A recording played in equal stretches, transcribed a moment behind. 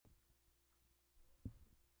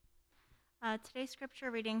Today's scripture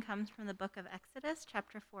reading comes from the book of Exodus,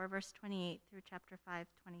 chapter 4, verse 28 through chapter 5,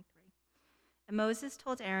 23. And Moses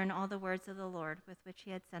told Aaron all the words of the Lord with which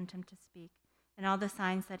he had sent him to speak, and all the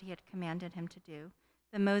signs that he had commanded him to do.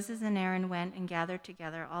 Then Moses and Aaron went and gathered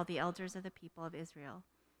together all the elders of the people of Israel.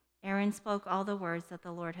 Aaron spoke all the words that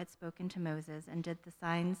the Lord had spoken to Moses and did the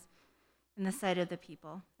signs in the sight of the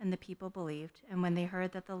people, and the people believed. And when they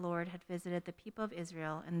heard that the Lord had visited the people of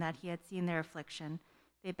Israel and that he had seen their affliction,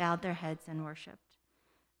 they bowed their heads and worshipped.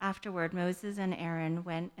 Afterward, Moses and Aaron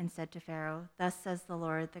went and said to Pharaoh, "Thus says the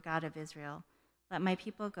Lord, the God of Israel, let my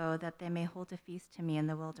people go, that they may hold a feast to me in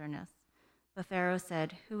the wilderness." But Pharaoh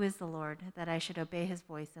said, "Who is the Lord, that I should obey his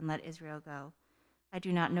voice and let Israel go? I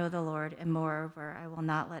do not know the Lord, and moreover, I will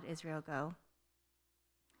not let Israel go."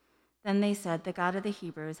 Then they said, "The God of the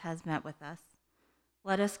Hebrews has met with us.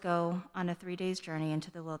 Let us go on a 3 days' journey into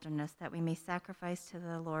the wilderness, that we may sacrifice to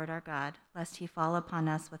the Lord our God, lest he fall upon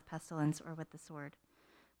us with pestilence or with the sword."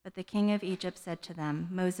 But the king of Egypt said to them,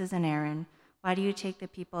 "Moses and Aaron, why do you take the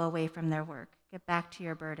people away from their work? Get back to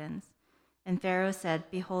your burdens." And Pharaoh said,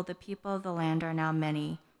 "Behold, the people of the land are now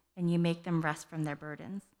many, and you make them rest from their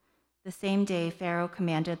burdens." The same day Pharaoh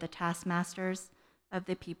commanded the taskmasters of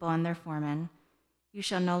the people and their foremen, "You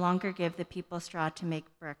shall no longer give the people straw to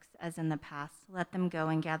make bricks, as in the past. Let them go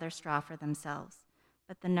and gather straw for themselves.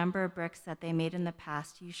 But the number of bricks that they made in the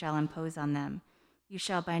past you shall impose on them. You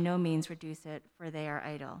shall by no means reduce it, for they are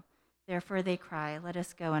idle. Therefore they cry, 'Let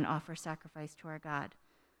us go and offer sacrifice to our God.'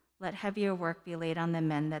 Let heavier work be laid on the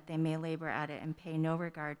men, that they may labor at it and pay no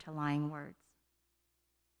regard to lying words."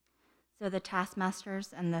 So the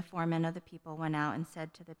taskmasters and the foremen of the people went out and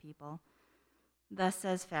said to the people, "Thus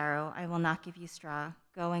says Pharaoh, I will not give you straw.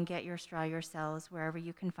 Go and get your straw yourselves wherever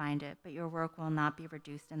you can find it, but your work will not be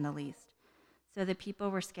reduced in the least." So the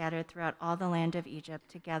people were scattered throughout all the land of Egypt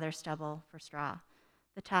to gather stubble for straw.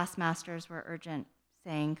 The taskmasters were urgent,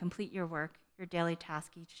 saying, "Complete your work, your daily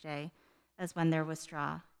task each day, as when there was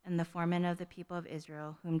straw." And the foremen of the people of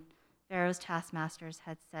Israel, whom Pharaoh's taskmasters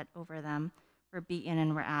had set over them, were beaten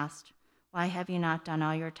and were asked, "Why have you not done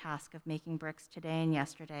all your task of making bricks today and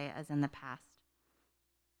yesterday, as in the past?"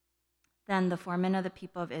 Then the foremen of the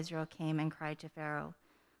people of Israel came and cried to Pharaoh,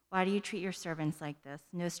 "Why do you treat your servants like this?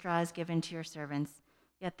 No straw is given to your servants,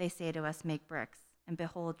 yet they say to us, 'Make bricks.' And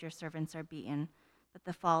behold, your servants are beaten, but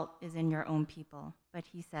the fault is in your own people." But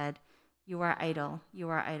he said, you are idle.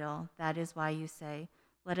 That is why you say,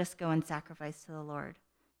 'Let us go and sacrifice to the Lord.'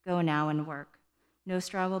 Go now and work. No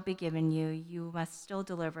straw will be given you. You must still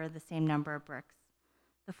deliver the same number of bricks."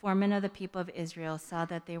 The foremen of the people of Israel saw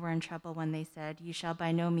that they were in trouble when they said, "You shall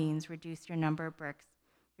by no means reduce your number of bricks,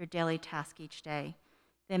 your daily task each day."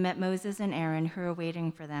 They met Moses and Aaron, who were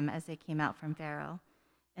waiting for them as they came out from Pharaoh.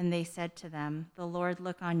 And they said to them, "The Lord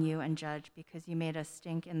look on you and judge, because you made us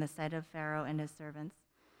stink in the sight of Pharaoh and his servants,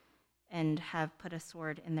 and have put a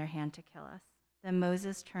sword in their hand to kill us." Then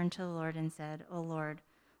Moses turned to the Lord and said, "O Lord,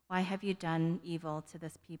 why have you done evil to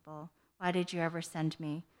this people? Why did you ever send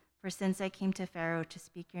me? For since I came to Pharaoh to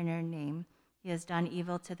speak in your name, he has done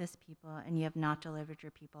evil to this people, and you have not delivered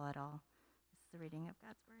your people at all." This is the reading of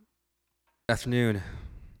God's word. Good afternoon.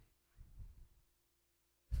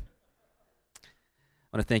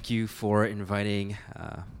 I want to thank you for inviting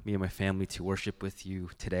me and my family to worship with you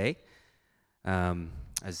today. As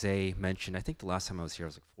Zay mentioned, I think the last time I was here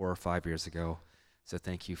was like 4 or 5 years ago, so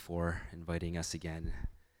thank you for inviting us again.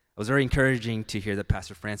 It was very encouraging to hear that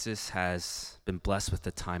Pastor Francis has been blessed with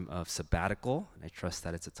a time of sabbatical, and I trust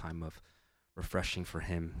that it's a time of refreshing for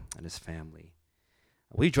him and his family.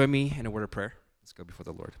 Will you join me in a word of prayer? Let's go before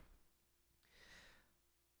the Lord.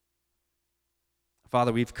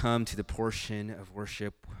 Father, we've come to the portion of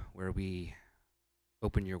worship where we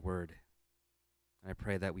open your word. And I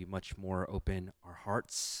pray that we much more open our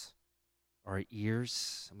hearts, our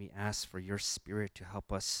ears, and we ask for your Spirit to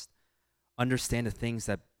help us understand the things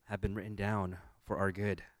that have been written down for our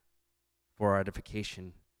good, for our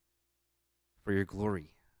edification, for your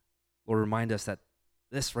glory. Lord, remind us that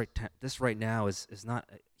this right now is not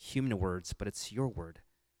human words, but it's your word.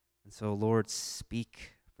 And so, Lord,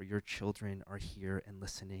 speak, for your children are here and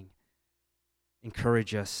listening.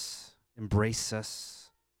 Encourage us, embrace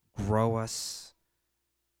us, grow us.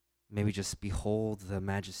 May we just behold the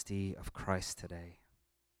majesty of Christ today.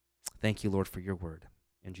 Thank you, Lord, for your word.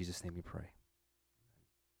 In Jesus' name we pray.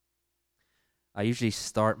 I usually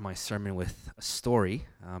start my sermon with a story.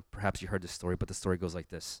 Perhaps you heard this story, but the story goes like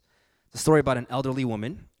this. It's a story about an elderly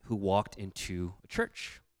woman who walked into a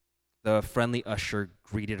church. The friendly usher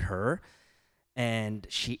greeted her, and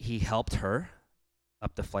he helped her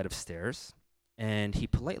up the flight of stairs, and he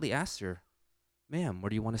politely asked her, "Ma'am, where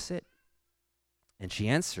do you want to sit?" And she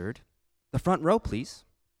answered, The front row, please.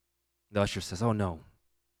 The usher says, oh, no,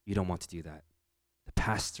 you don't want to do that. The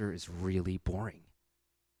pastor is really boring.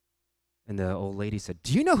 And the old lady said,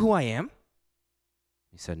 do you know who I am?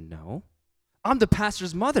 He said, no. I'm the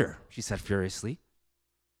pastor's mother, she said furiously.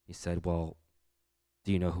 He said, well,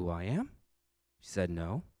 do you know who I am? She said,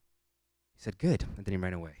 no. He said, good. And then he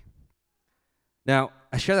ran away. Now,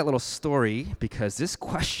 I share that little story because this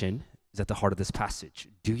question is at the heart of this passage.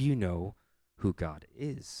 Do you know who God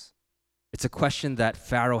is? It's a question that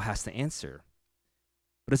Pharaoh has to answer.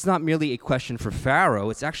 But it's not merely a question for Pharaoh,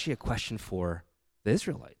 it's actually a question for the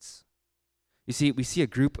Israelites. You see, we see a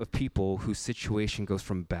group of people whose situation goes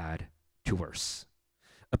from bad to worse.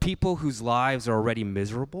 A people whose lives are already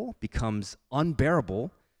miserable becomes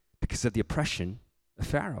unbearable because of the oppression of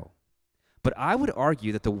Pharaoh. But I would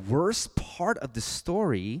argue that the worst part of the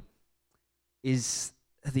story is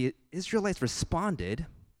the Israelites responded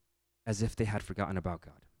as if they had forgotten about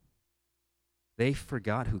God. They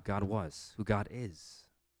forgot who God was, who God is.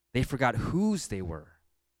 They forgot whose they were.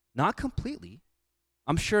 Not completely.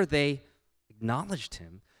 I'm sure they acknowledged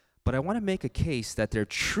him, but I want to make a case that their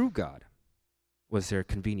true God was their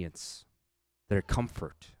convenience, their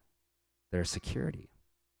comfort, their security.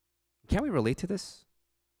 Can't we relate to this?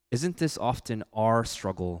 Isn't this often our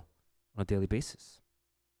struggle on a daily basis?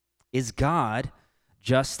 Is God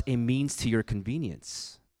just a means to your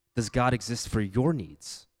convenience? Does God exist for your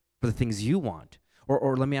needs, for the things you want?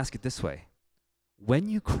 Or let me ask it this way. When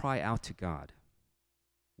you cry out to God,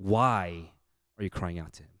 why are you crying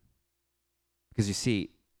out to him? Because you see,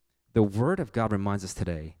 the word of God reminds us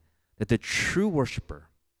today that the true worshiper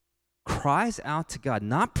cries out to God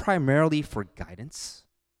not primarily for guidance,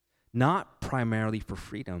 not primarily for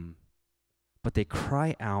freedom, but they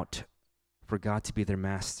cry out for God to be their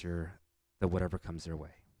master, that whatever comes their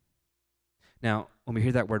way. Now, when we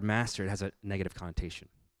hear that word master, it has a negative connotation.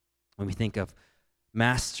 When we think of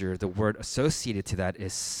master, the word associated to that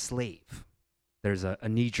is slave. There's a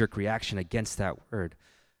knee-jerk reaction against that word.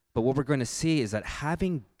 But what we're going to see is that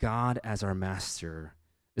having God as our master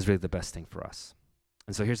is really the best thing for us.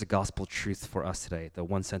 And so here's the gospel truth for us today, the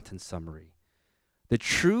one-sentence summary. The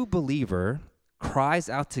true believer cries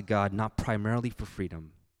out to God not primarily for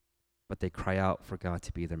freedom, but they cry out for God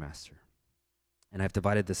to be their master. And I've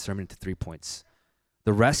divided this sermon into 3 points.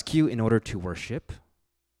 The rescue in order to worship,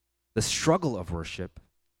 the struggle of worship,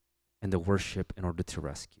 and the worship in order to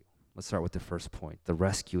rescue. Let's start with the first point, the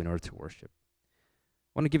rescue in order to worship.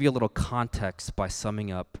 I want to give you a little context by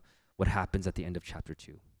summing up what happens at the end of chapter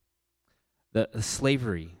 2. The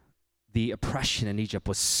slavery, the oppression in Egypt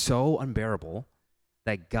was so unbearable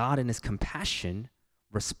that God in his compassion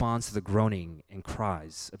responds to the groaning and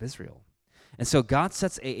cries of Israel. And so God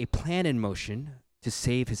sets a plan in motion to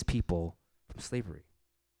save his people from slavery.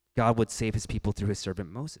 God would save his people through his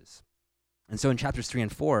servant Moses. And so in chapters 3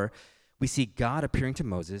 and 4, we see God appearing to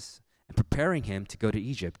Moses and preparing him to go to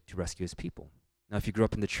Egypt to rescue his people. Now, if you grew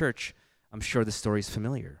up in the church, I'm sure the story is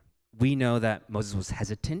familiar. We know that Moses was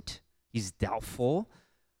hesitant, he's doubtful,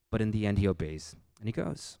 but in the end he obeys and he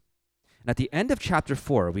goes. And at the end of chapter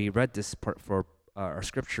 4, we read this part for our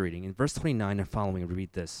scripture reading. In verse 29 and following, we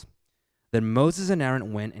read this. Then Moses and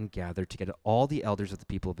Aaron went and gathered together all the elders of the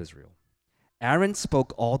people of Israel. Aaron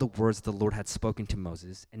spoke all the words the Lord had spoken to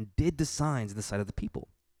Moses and did the signs in the sight of the people.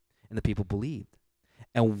 And the people believed.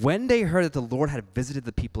 And when they heard that the Lord had visited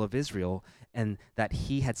the people of Israel and that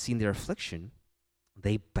he had seen their affliction,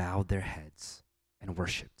 they bowed their heads and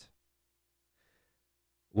worshiped.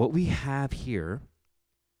 What we have here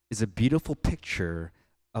is a beautiful picture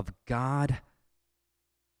of God's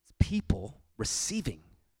people receiving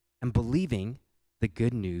and believing the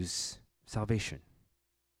good news of salvation.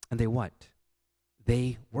 And they what?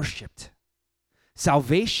 They worshiped.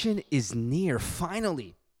 Salvation is near,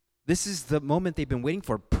 finally. This is the moment they've been waiting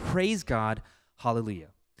for. Praise God, hallelujah.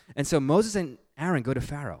 And so Moses and Aaron go to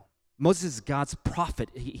Pharaoh. Moses is God's prophet.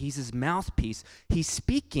 He's his mouthpiece. He's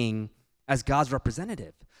speaking as God's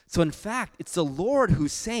representative. So in fact, it's the Lord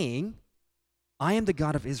who's saying, I am the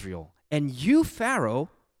God of Israel, and you, Pharaoh,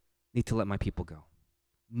 need to let my people go.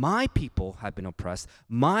 My people have been oppressed.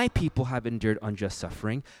 My people have endured unjust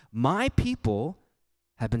suffering. My people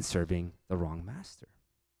have been serving the wrong master.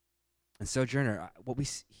 And Sojourner, what we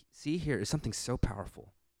see here is something so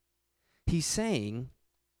powerful. He's saying,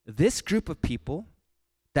 this group of people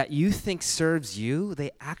that you think serves you,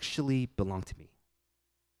 they actually belong to me.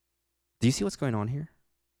 Do you see what's going on here?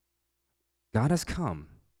 God has come,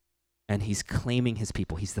 and he's claiming his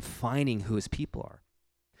people. He's defining who his people are.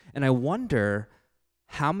 And I wonder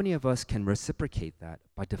how many of us can reciprocate that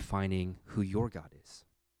by defining who your God is.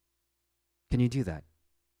 Can you do that?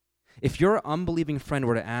 If your unbelieving friend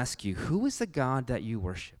were to ask you, who is the God that you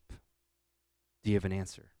worship? Do you have an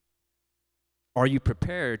answer? Are you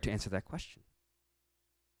prepared to answer that question?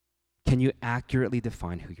 Can you accurately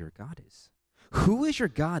define who your God is? Who is your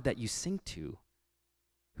God that you sing to?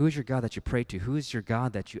 Who is your God that you pray to? Who is your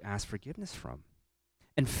God that you ask forgiveness from?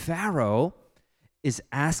 And Pharaoh is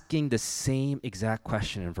asking the same exact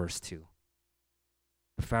question in verse 2.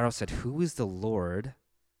 But Pharaoh said, who is the Lord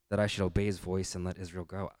that I should obey his voice and let Israel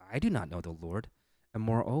go? I do not know the Lord, and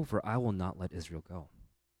moreover, I will not let Israel go.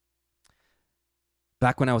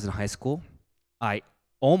 Back when I was in high school, I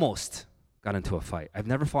almost got into a fight. I've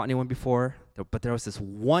never fought anyone before, but there was this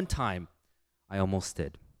one time I almost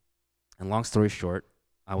did. And long story short,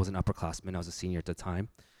 I was an upperclassman. I was a senior at the time.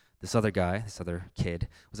 This other kid,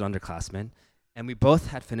 was an underclassman, and we both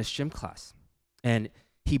had finished gym class. And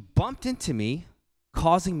he bumped into me,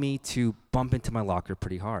 causing me to bump into my locker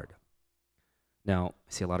pretty hard. Now,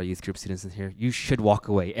 I see a lot of youth group students in here. You should walk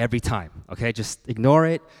away every time, okay? Just ignore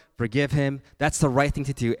it, forgive him. That's the right thing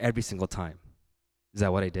to do every single time. Is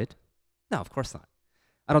that what I did? No, of course not.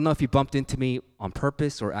 I don't know if he bumped into me on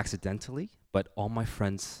purpose or accidentally, but all my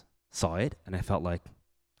friends saw it, and I felt like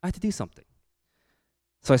I had to do something.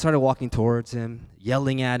 So I started walking towards him,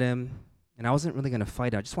 yelling at him, and I wasn't really going to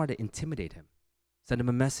fight him. I just wanted to intimidate him, send him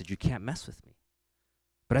a message, you can't mess with me.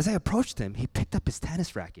 But as I approached him, he picked up his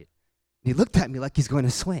tennis racket, and he looked at me like he's going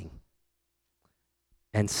to swing.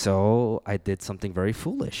 And so I did something very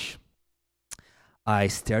foolish. I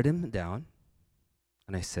stared him down,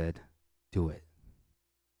 and I said, do it.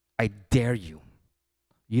 I dare you.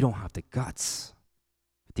 You don't have the guts.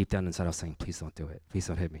 But deep down inside, I was saying, please don't do it. Please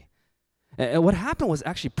don't hit me. And what happened was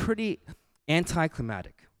actually pretty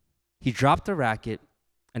anticlimactic. He dropped the racket,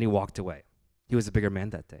 and he walked away. He was a bigger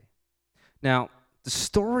man that day. Now, the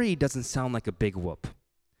story doesn't sound like a big whoop.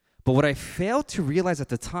 But what I failed to realize at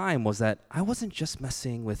the time was that I wasn't just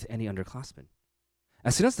messing with any underclassmen.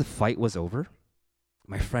 As soon as the fight was over,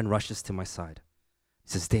 my friend rushes to my side. He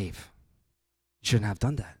says, Dave, you shouldn't have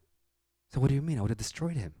done that. So what do you mean? I would have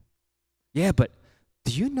destroyed him. Yeah, but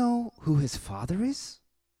do you know who his father is?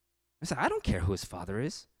 I said, I don't care who his father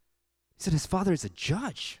is. He said, his father is a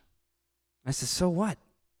judge. I said, so what?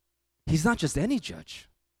 He's not just any judge.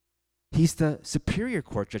 He's the Superior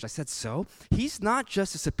Court judge. I said, so? He's not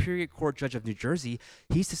just the Superior Court judge of New Jersey.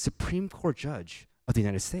 He's the Supreme Court judge of the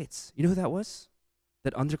United States. You know who that was?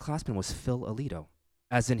 That underclassman was Phil Alito,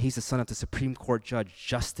 as in he's the son of the Supreme Court judge,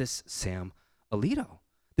 Justice Sam Alito.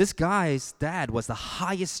 This guy's dad was the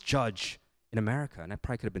highest judge in America, and I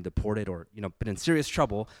probably could have been deported or, been in serious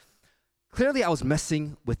trouble. Clearly, I was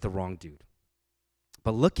messing with the wrong dude.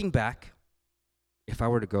 But looking back, if I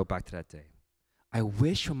were to go back to that day, I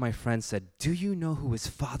wish when my friend said, do you know who his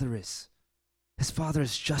father is? His father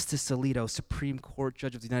is Justice Alito, Supreme Court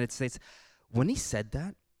Judge of the United States. When he said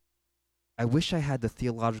that, I wish I had the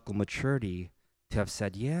theological maturity to have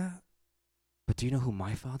said, yeah, but do you know who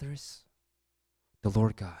my father is? The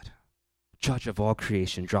Lord God, Judge of all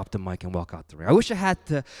creation, drop the mic and walk out the ring. I wish I had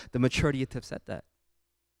the maturity to have said that.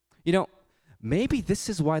 Maybe this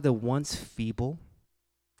is why the once feeble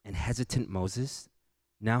and hesitant Moses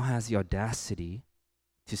now has the audacity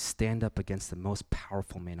to stand up against the most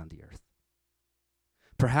powerful man on the earth.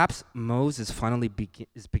 Perhaps Moses finally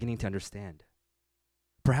is beginning to understand.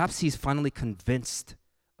 Perhaps he's finally convinced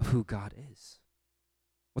of who God is.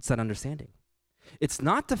 What's that understanding? It's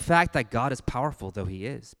not the fact that God is powerful, though he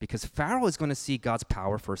is, because Pharaoh is going to see God's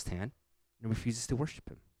power firsthand and refuses to worship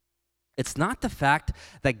him. It's not the fact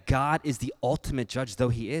that God is the ultimate judge, though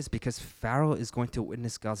he is, because Pharaoh is going to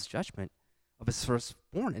witness God's judgment of his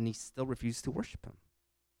firstborn, and he still refuses to worship him.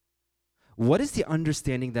 What is the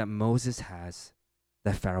understanding that Moses has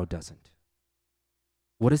that Pharaoh doesn't?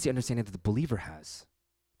 What is the understanding that the believer has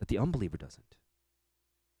that the unbeliever doesn't?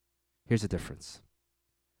 Here's the difference.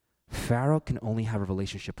 Pharaoh can only have a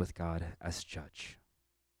relationship with God as judge.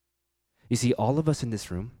 You see, all of us in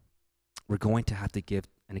this room, we're going to have to give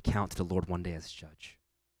an account to the Lord one day as judge.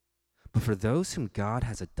 But for those whom God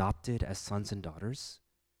has adopted as sons and daughters,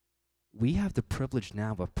 we have the privilege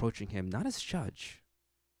now of approaching him not as judge,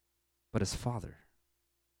 but as father.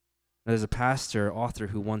 Now, there's a pastor, author,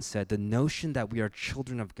 who once said, the notion that we are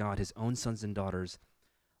children of God, his own sons and daughters,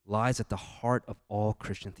 lies at the heart of all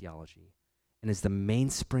Christian theology and is the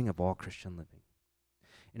mainspring of all Christian living.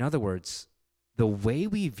 In other words, the way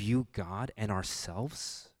we view God and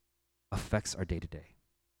ourselves affects our day-to-day.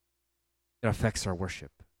 It affects our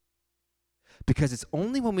worship. Because it's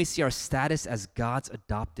only when we see our status as God's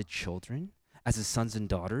adopted children, as his sons and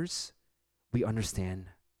daughters, we understand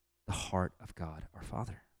the heart of God, our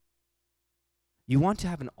Father. You want to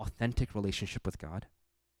have an authentic relationship with God?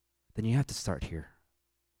 then you have to start here.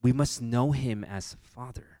 We must know him as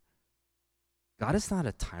Father. God is not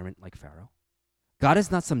a tyrant like Pharaoh. God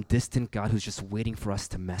is not some distant God who's just waiting for us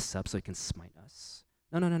to mess up so he can smite us.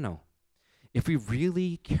 No. If we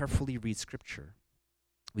really carefully read Scripture,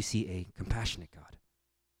 we see a compassionate God,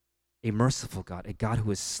 a merciful God, a God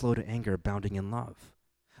who is slow to anger, abounding in love,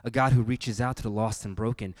 a God who reaches out to the lost and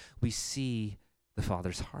broken. We see the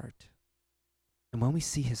Father's heart. And when we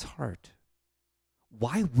see his heart,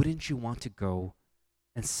 why wouldn't you want to go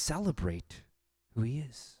and celebrate who he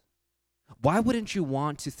is? Why wouldn't you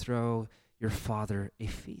want to throw your father a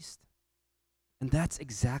feast? And that's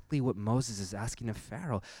exactly what Moses is asking of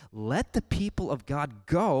Pharaoh. Let the people of God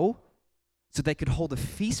go so they could hold a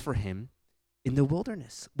feast for him in the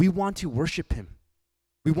wilderness. We want to worship him.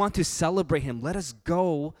 We want to celebrate him. Let us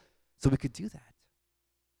go so we could do that.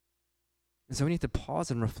 And so we need to pause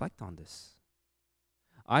and reflect on this.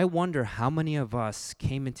 I wonder how many of us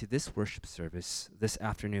came into this worship service this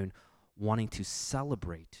afternoon wanting to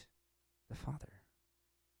celebrate the Father.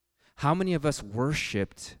 How many of us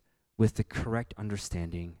worshiped with the correct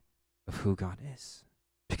understanding of who God is?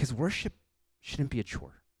 Because worship shouldn't be a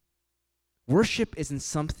chore. Worship isn't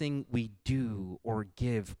something we do or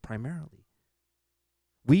give primarily.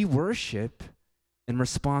 We worship in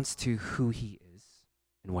response to who he is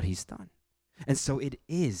and what he's done. And so it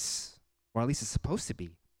is, or at least it's supposed to be,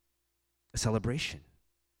 a celebration.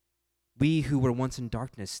 We who were once in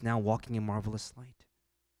darkness, now walking in marvelous light.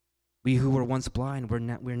 We who were once blind, we're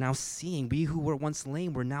now seeing. We who were once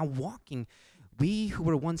lame, we're now walking. We who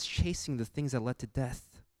were once chasing the things that led to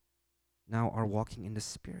death, now are walking in the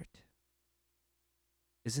Spirit.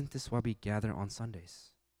 Isn't this why we gather on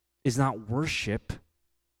Sundays? Is not worship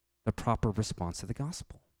the proper response to the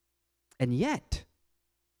gospel? And yet,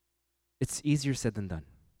 it's easier said than done.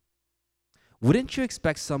 Wouldn't you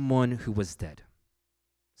expect someone who was dead,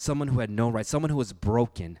 someone who had no right, someone who was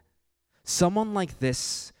broken, someone like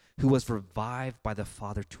this who was revived by the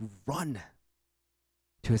Father to run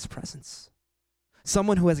to his presence?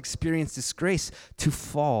 Someone who has experienced disgrace to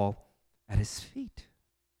fall at his feet.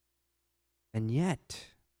 And yet,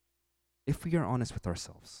 if we are honest with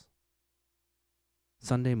ourselves,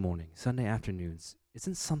 Sunday morning, Sunday afternoons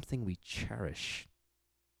isn't something we cherish.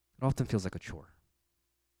 It often feels like a chore.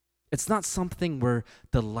 It's not something we're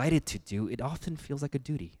delighted to do. It often feels like a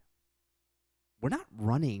duty. We're not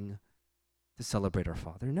running to celebrate our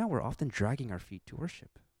Father. No, we're often dragging our feet to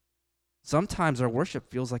worship. Sometimes our worship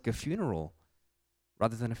feels like a funeral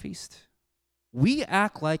rather than a feast. We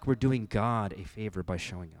act like we're doing God a favor by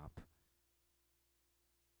showing up.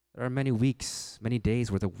 There are many weeks, many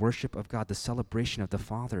days where the worship of God, the celebration of the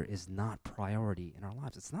Father, is not priority in our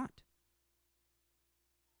lives. It's not.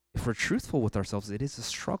 If we're truthful with ourselves, it is a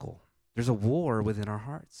struggle. There's a war within our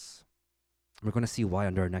hearts. We're going to see why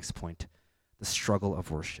under our next point, the struggle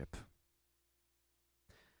of worship.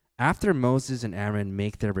 After Moses and Aaron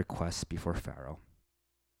make their requests before Pharaoh,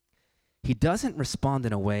 he doesn't respond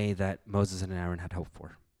in a way that Moses and Aaron had hoped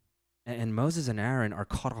for. And Moses and Aaron are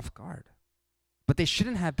caught off guard. But they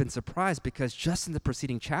shouldn't have been surprised, because just in the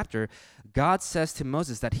preceding chapter, God says to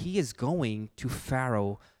Moses that he is going to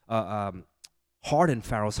harden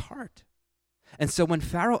Pharaoh's heart. And so when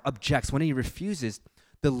Pharaoh objects, when he refuses,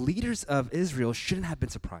 the leaders of Israel shouldn't have been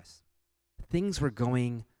surprised. Things were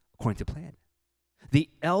going according to plan. The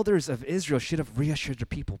elders of Israel should have reassured their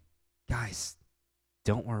people, guys,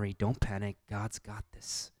 don't worry, don't panic, God's got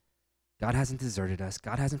this. God hasn't deserted us,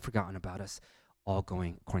 God hasn't forgotten about us, all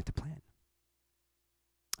going according to plan.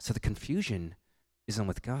 So the confusion isn't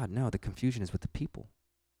with God, no, the confusion is with the people.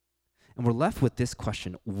 And we're left with this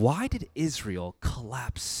question: why did Israel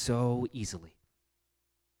collapse so easily?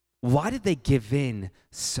 Why did they give in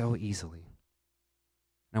so easily?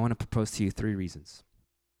 And I want to propose to you 3 reasons.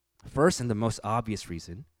 First, and the most obvious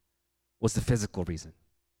reason, was the physical reason.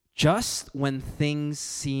 Just when things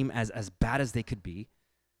seem as bad as they could be,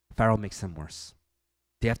 Pharaoh makes them worse.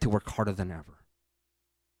 They have to work harder than ever.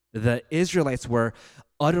 The Israelites were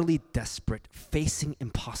utterly desperate, facing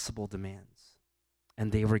impossible demands.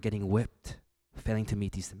 And they were getting whipped, failing to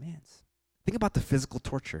meet these demands. Think about the physical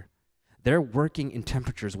torture. They're working in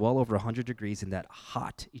temperatures well over 100 degrees in that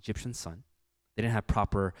hot Egyptian sun. They didn't have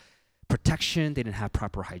proper protection. They didn't have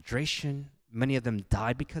proper hydration. Many of them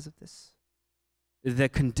died because of this. The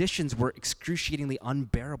conditions were excruciatingly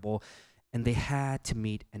unbearable, and they had to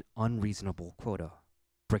meet an unreasonable quota: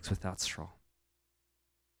 bricks without straw.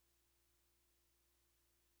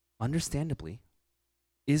 Understandably,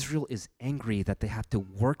 Israel is angry that they have to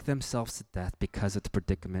work themselves to death because of the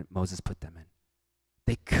predicament Moses put them in.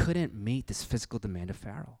 They couldn't meet this physical demand of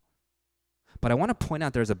Pharaoh. But I want to point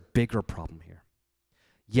out there's a bigger problem here.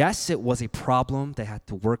 Yes, it was a problem. They had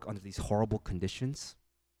to work under these horrible conditions.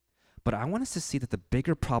 But I want us to see that the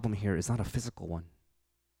bigger problem here is not a physical one,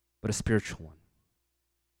 but a spiritual one.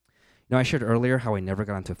 You know, I shared earlier how I never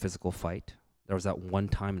got into a physical fight. There was that one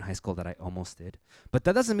time in high school that I almost did. But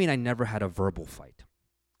that doesn't mean I never had a verbal fight.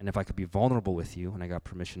 And if I could be vulnerable with you, and I got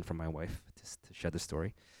permission from my wife to share the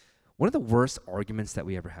story, one of the worst arguments that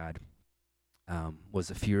we ever had was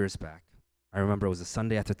a few years back. I remember it was a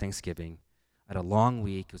Sunday after Thanksgiving. I had a long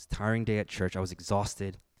week. It was a tiring day at church. I was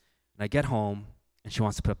exhausted. And I get home, and she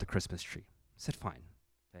wants to put up the Christmas tree. I said, fine.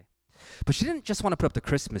 Okay. But she didn't just want to put up the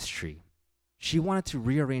Christmas tree. She wanted to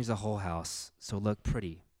rearrange the whole house so it looked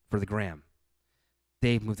pretty for the gram.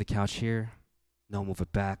 Dave, move the couch here. No, move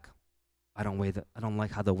it back. I don't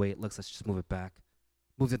like how the way it looks. Let's just move it back.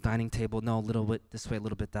 Move the dining table. No, a little bit this way, a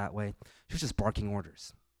little bit that way. She was just barking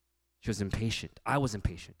orders. She was impatient. I was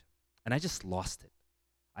impatient. And I just lost it.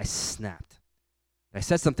 I snapped. I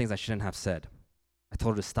said some things I shouldn't have said. I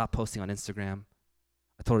told her to stop posting on Instagram.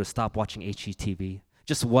 I told her to stop watching HGTV.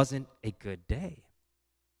 Just wasn't a good day.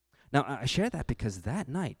 Now, I share that because that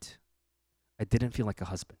night, I didn't feel like a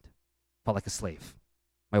husband. Felt like a slave.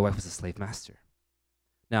 My wife was a slave master.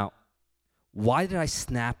 Now, why did I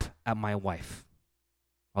snap at my wife?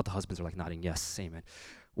 All the husbands are like nodding, yes, amen.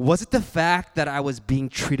 Was it the fact that I was being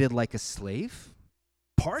treated like a slave?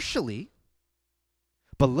 Partially.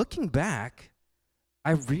 But looking back,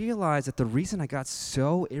 I realized that the reason I got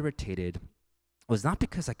so irritated was not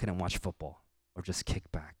because I couldn't watch football or just kick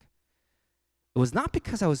back. It was not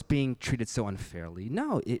because I was being treated so unfairly.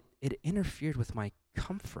 No, it interfered with my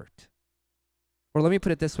comfort. Or let me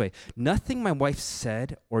put it this way. Nothing my wife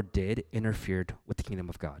said or did interfered with the kingdom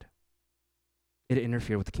of God. It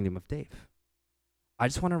interfered with the kingdom of Dave. I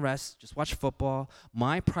just want to rest, just watch football.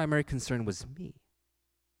 My primary concern was me.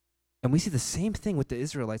 And we see the same thing with the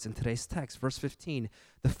Israelites in today's text. Verse 15,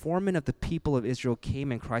 the foreman of the people of Israel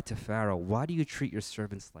came and cried to Pharaoh, why do you treat your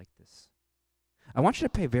servants like this? I want you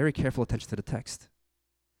to pay very careful attention to the text.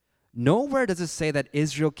 Nowhere does it say that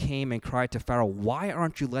Israel came and cried to Pharaoh, why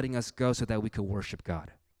aren't you letting us go so that we could worship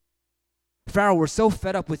God? Pharaoh, we're so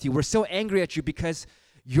fed up with you. We're so angry at you because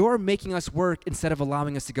you're making us work instead of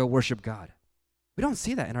allowing us to go worship God. We don't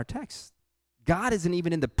see that in our text. God isn't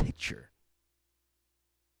even in the picture.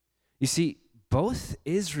 You see, both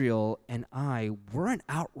Israel and I weren't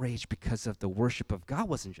outraged because of the worship of God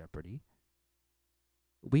was in jeopardy.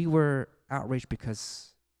 We were outraged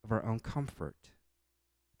because of our own comfort.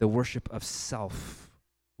 The worship of self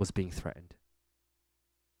was being threatened.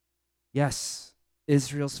 Yes,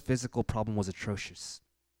 Israel's physical problem was atrocious.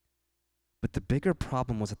 But the bigger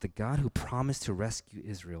problem was that the God who promised to rescue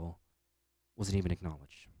Israel wasn't even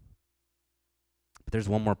acknowledged. But there's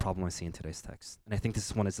one more problem I see in today's text, and I think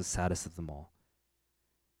this one is the saddest of them all.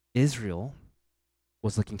 Israel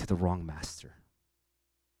was looking to the wrong master.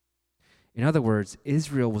 In other words,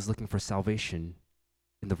 Israel was looking for salvation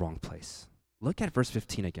in the wrong place. Look at verse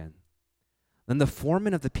 15 again. Then the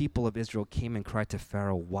foreman of the people of Israel came and cried to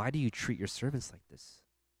Pharaoh, why do you treat your servants like this?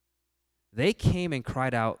 They came and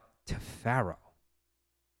cried out to Pharaoh.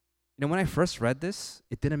 You know, when I first read this,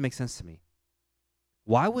 it didn't make sense to me.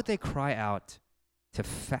 Why would they cry out to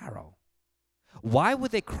Pharaoh? Why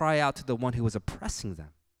would they cry out to the one who was oppressing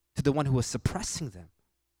them, to the one who was suppressing them?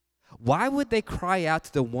 Why would they cry out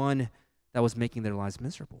to the one that was making their lives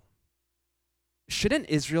miserable? Shouldn't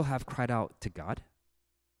Israel have cried out to God?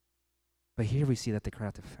 But here we see that they cried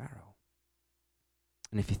out to Pharaoh.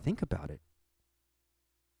 And if you think about it,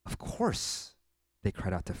 of course they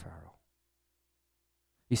cried out to Pharaoh.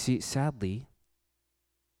 You see, sadly,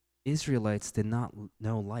 Israelites did not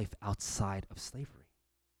know life outside of slavery.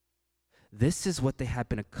 This is what they had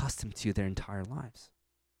been accustomed to their entire lives.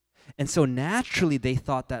 And so naturally they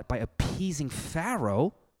thought that by appeasing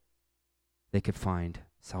Pharaoh, they could find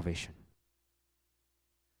salvation.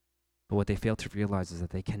 But what they fail to realize is that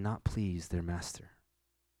they cannot please their master.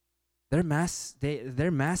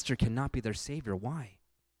 Their master cannot be their savior. Why?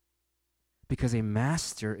 Because a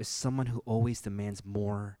master is someone who always demands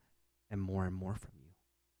more and more and more from you.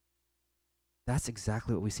 That's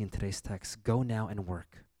exactly what we see in today's text. Go now and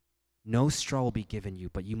work. No straw will be given you,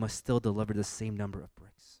 but you must still deliver the same number of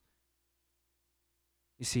bricks.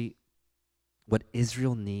 You see, what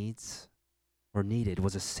Israel needs or needed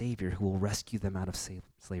was a savior who will rescue them out of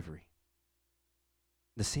slavery.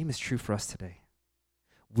 The same is true for us today.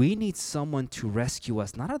 We need someone to rescue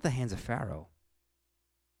us, not out of the hands of Pharaoh,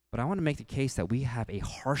 but I want to make the case that we have a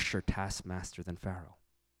harsher taskmaster than Pharaoh.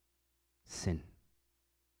 Sin.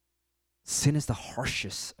 Sin is the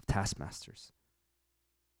harshest of taskmasters.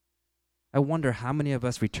 I wonder how many of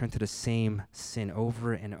us return to the same sin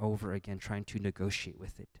over and over again, trying to negotiate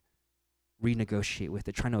with it, renegotiate with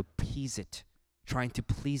it, trying to appease it, trying to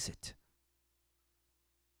please it.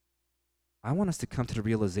 I want us to come to the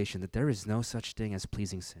realization that there is no such thing as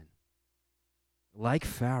pleasing sin. Like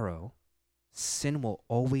Pharaoh, sin will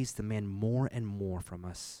always demand more and more from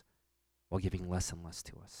us while giving less and less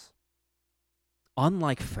to us.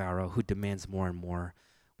 Unlike Pharaoh, who demands more and more,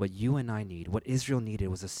 what you and I need, what Israel needed,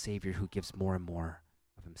 was a Savior who gives more and more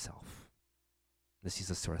of himself. This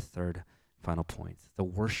leads us to our third, final point, the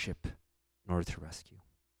worship in order to rescue.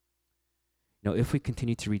 Now, if we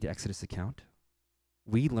continue to read the Exodus account,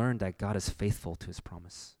 we learn that God is faithful to his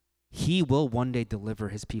promise. He will one day deliver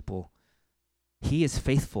his people. He is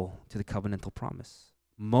faithful to the covenantal promise.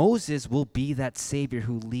 Moses will be that Savior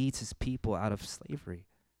who leads his people out of slavery.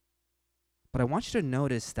 But I want you to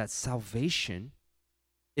notice that salvation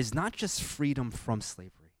is not just freedom from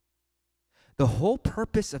slavery. The whole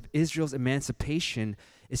purpose of Israel's emancipation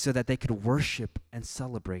is so that they could worship and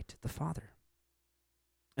celebrate the Father.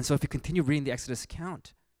 And so if you continue reading the Exodus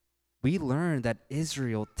account, we learn that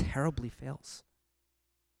Israel terribly fails.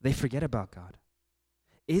 They forget about God.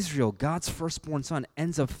 Israel, God's firstborn son,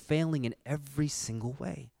 ends up failing in every single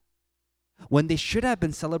way. When they should have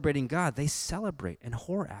been celebrating God, they celebrate and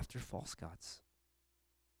whore after false gods.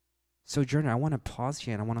 Sojourner, I want to pause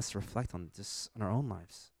here and I want us to reflect on this in our own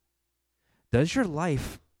lives. Does your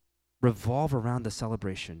life revolve around the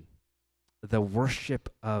celebration, the worship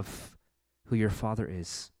of who your Father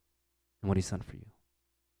is and what he's done for you?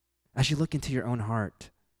 As you look into your own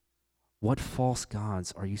heart, what false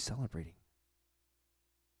gods are you celebrating?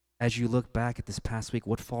 As you look back at this past week,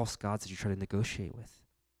 what false gods did you try to negotiate with?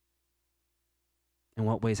 In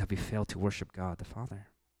what ways have you failed to worship God the Father?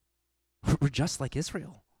 We're just like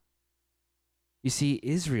Israel. You see,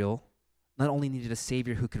 Israel not only needed a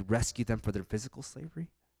Savior who could rescue them from their physical slavery,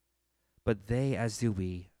 but they, as do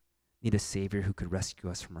we, need a Savior who could rescue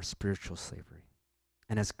us from our spiritual slavery.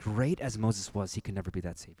 And as great as Moses was, he could never be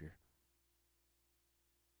that Savior.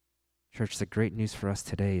 Church, the great news for us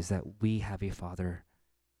today is that we have a Father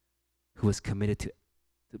who was committed to,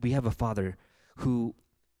 we have a Father who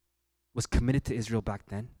was committed to Israel back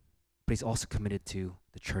then, but he's also committed to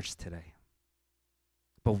the church today.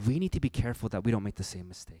 But we need to be careful that we don't make the same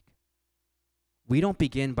mistake. We don't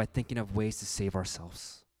begin by thinking of ways to save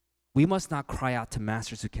ourselves. We must not cry out to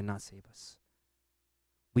masters who cannot save us.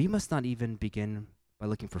 We must not even begin by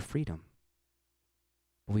looking for freedom,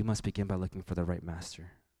 but we must begin by looking for the right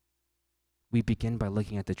master. We begin by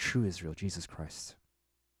looking at the true Israel, Jesus Christ.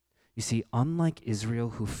 You see, unlike Israel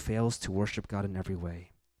who fails to worship God in every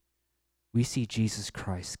way, we see Jesus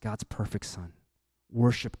Christ, God's perfect Son,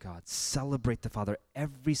 worship God, celebrate the Father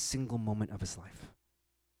every single moment of his life.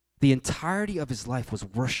 The entirety of his life was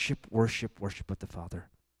worship, worship, worship with the Father.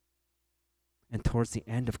 And towards the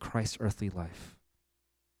end of Christ's earthly life,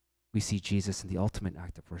 we see Jesus in the ultimate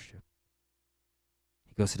act of worship.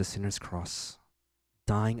 He goes to the sinner's cross,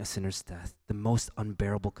 dying a sinner's death, the most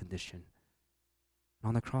unbearable condition. And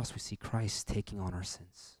on the cross, we see Christ taking on our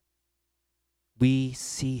sins. We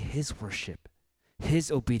see his worship,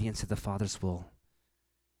 his obedience to the Father's will,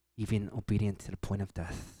 even obedient to the point of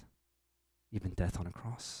death, even death on a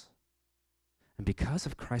cross. And because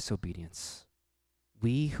of Christ's obedience,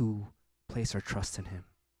 we who place our trust in him,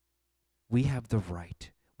 we have the right,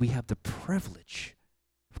 we have the privilege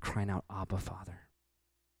of crying out, Abba, Father.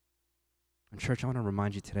 And church, I want to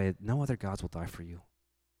remind you today, no other gods will die for you.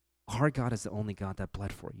 Our God is the only God that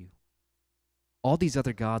bled for you. All these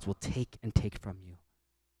other gods will take and take from you.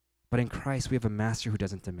 But in Christ, we have a master who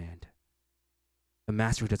doesn't demand, a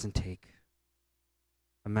master who doesn't take,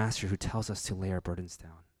 a master who tells us to lay our burdens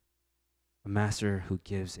down, a master who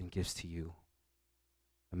gives and gives to you,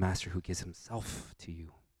 a master who gives himself to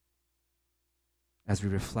you. As we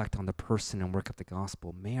reflect on the person and work of the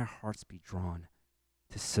gospel, may our hearts be drawn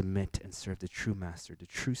to submit and serve the true master, the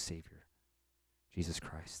true Savior, Jesus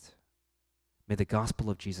Christ. May the gospel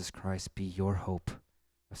of Jesus Christ be your hope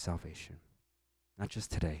of salvation, not just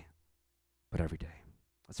today, but every day.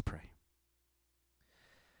 Let's pray.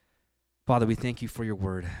 Father, we thank you for your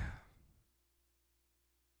word.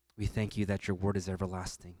 We thank you that your word is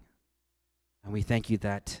everlasting. And we thank you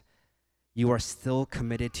that you are still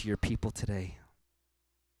committed to your people today.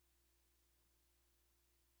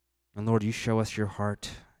 And Lord, you show us your heart.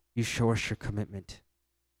 You show us your commitment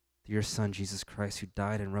to your Son, Jesus Christ, who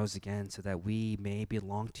died and rose again so that we may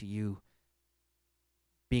belong to you,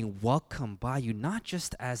 being welcomed by you, not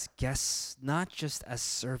just as guests, not just as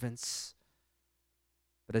servants,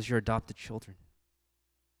 but as your adopted children.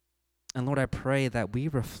 And Lord, I pray that we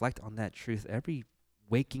reflect on that truth every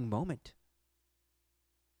waking moment.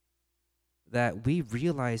 that we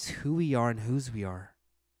realize who we are and whose we are,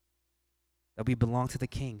 that we belong to the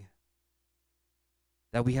King,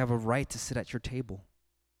 that we have a right to sit at your table,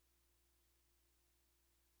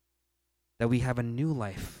 that we have a new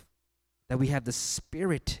life, that we have the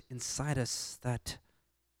Spirit inside us that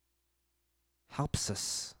helps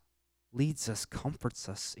us, leads us, comforts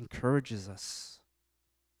us, encourages us.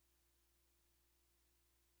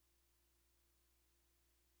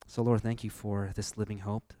 So, Lord, thank you for this living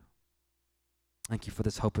hope. Thank you for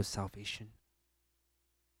this hope of salvation.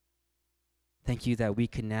 Thank you that we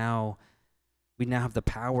now have the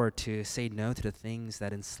power to say no to the things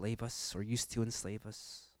that enslave us or used to enslave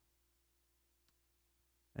us.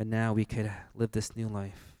 And now we could live this new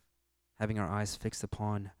life, having our eyes fixed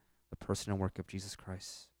upon the person and work of Jesus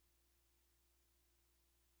Christ.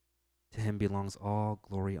 To him belongs all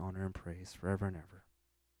glory, honor, and praise forever and ever.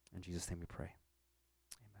 In Jesus' name we pray.